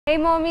Hey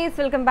mommies,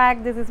 welcome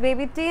back. This is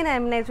Baby Teen.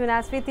 I'm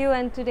Nejunaz with you,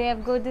 and today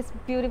I've got this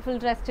beautiful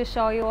dress to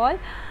show you all.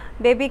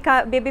 Baby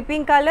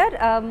pink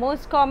color,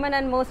 most common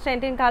and most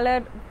trending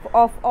color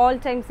of all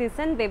time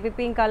season. Baby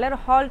pink color,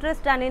 whole dress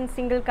done in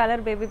single color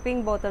baby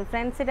pink, both on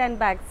front seat and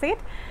back seat.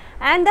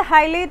 And the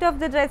highlight of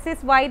the dress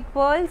is white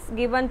pearls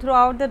given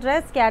throughout the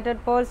dress,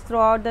 scattered pearls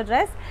throughout the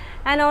dress.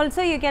 And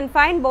also you can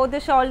find both the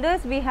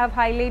shoulders we have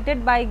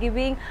highlighted by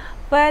giving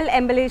pearl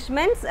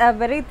embellishments,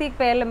 very thick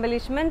pearl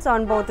embellishments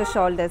on both the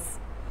shoulders.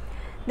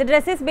 The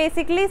dress is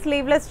basically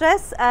sleeveless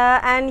dress,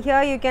 and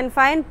here you can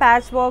find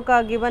patchwork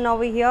given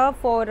over here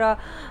for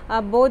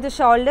both the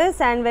shoulders,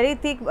 and very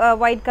thick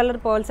white color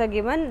pearls are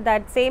given.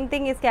 That same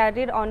thing is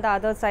carried on the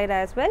other side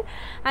as well,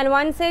 and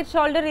one side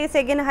shoulder is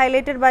again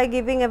highlighted by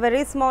giving a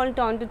very small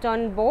turn to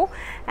turn bow,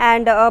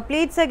 and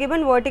pleats are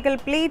given, vertical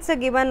pleats are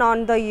given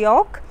on the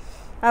yoke.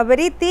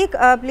 Very thick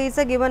pleats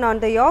are given on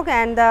the yoke,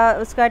 and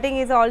the skirting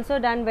is also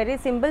done very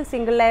simple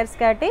single layer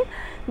skirting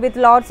with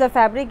lots of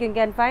fabric. You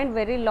can find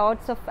very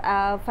lots of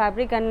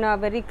fabric and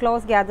very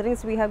close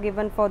gatherings we have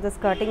given for the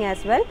skirting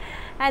as well.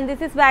 And this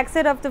is back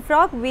side of the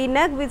frock.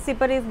 V-neck with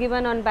zipper is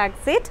given on back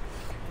side.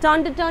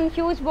 Turn to turn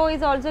huge bow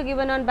is also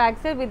given on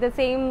back side with the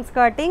same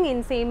skirting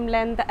in same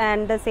length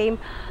and the same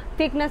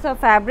thickness of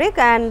fabric,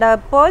 and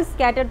pearls,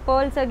 scattered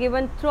pearls are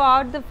given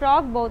throughout the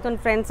frock both on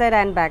front side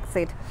and back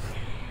side.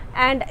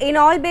 And in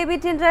all baby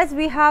teen dress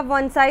we have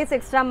one size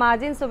extra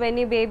margin, so when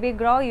your baby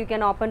grow you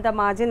can open the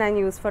margin and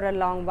use for a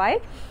long while.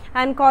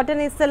 And cotton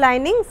is the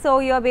lining, so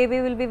your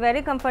baby will be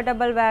very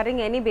comfortable wearing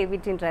any baby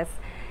teen dress.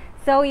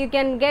 So you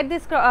can get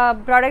this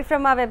product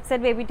from our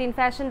website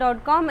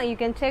BT1056.com. You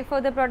can check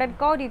for the product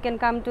code. You can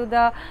come to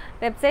the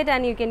website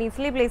and you can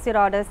easily place your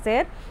orders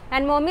there.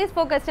 And mommies,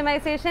 for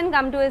customization,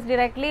 come to us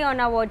directly on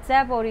our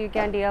WhatsApp, or you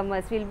can DM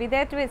us. We'll be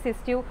there to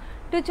assist you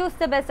to choose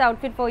the best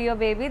outfit for your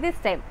baby this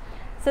time.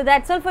 So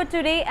that's all for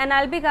today, and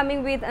I'll be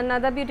coming with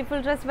another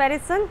beautiful dress very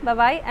soon. Bye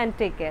bye and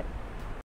take care.